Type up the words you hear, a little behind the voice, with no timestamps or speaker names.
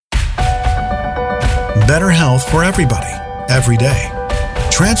better health for everybody, every day.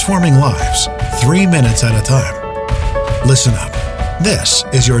 Transforming lives, 3 minutes at a time. Listen up. This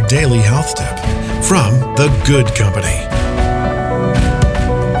is your daily health tip from The Good Company.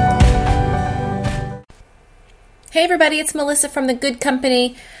 Hey everybody, it's Melissa from The Good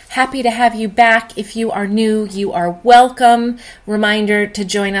Company. Happy to have you back. If you are new, you are welcome. Reminder to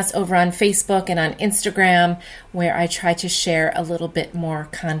join us over on Facebook and on Instagram, where I try to share a little bit more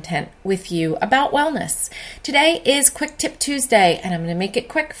content with you about wellness. Today is Quick Tip Tuesday, and I'm going to make it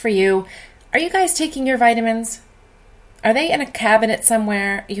quick for you. Are you guys taking your vitamins? Are they in a cabinet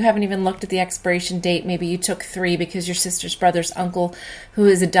somewhere? You haven't even looked at the expiration date. Maybe you took 3 because your sister's brother's uncle, who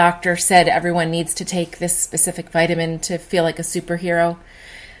is a doctor, said everyone needs to take this specific vitamin to feel like a superhero.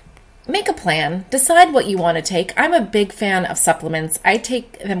 Make a plan. Decide what you want to take. I'm a big fan of supplements. I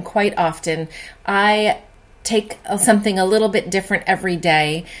take them quite often. I take something a little bit different every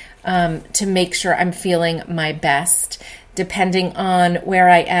day to make sure I'm feeling my best. Depending on where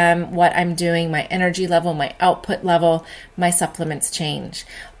I am, what I'm doing, my energy level, my output level, my supplements change.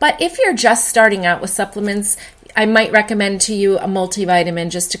 But if you're just starting out with supplements, I might recommend to you a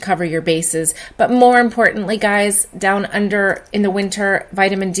multivitamin just to cover your bases. But more importantly, guys, down under in the winter,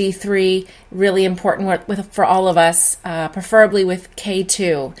 vitamin D3, really important for all of us, preferably with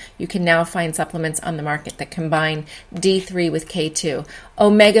K2. You can now find supplements on the market that combine D3 with K2.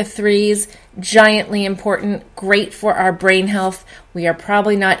 Omega-3s, giantly important, great for our brain health. We are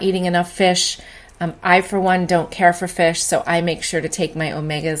probably not eating enough fish. I, for one, don't care for fish, so I make sure to take my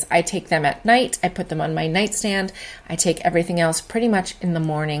omegas. I take them at night. I put them on my nightstand. I take everything else pretty much in the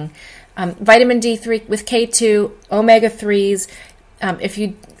morning. Vitamin D3 with K2, omega-3s.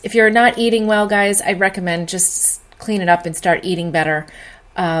 If you're not eating well, guys, I recommend just clean it up and start eating better.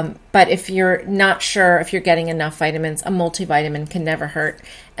 But if you're not sure if you're getting enough vitamins, a multivitamin can never hurt.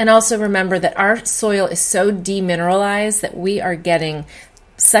 And also remember that our soil is so demineralized that we are getting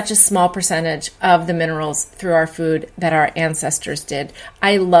such a small percentage of the minerals through our food that our ancestors did.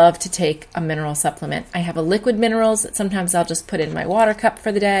 I love to take a mineral supplement. I have a liquid minerals that sometimes I'll just put in my water cup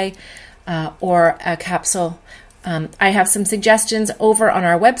for the day or a capsule. I have some suggestions over on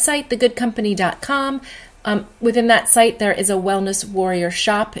our website, thegoodcompany.com. Within that site, there is a Wellness Warrior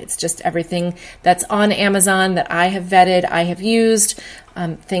shop. It's just everything that's on Amazon that I have vetted, I have used,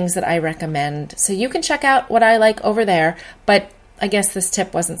 things that I recommend. So you can check out what I like over there, but I guess this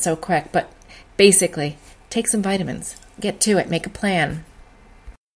tip wasn't so quick, but basically, take some vitamins. Get to it. Make a plan.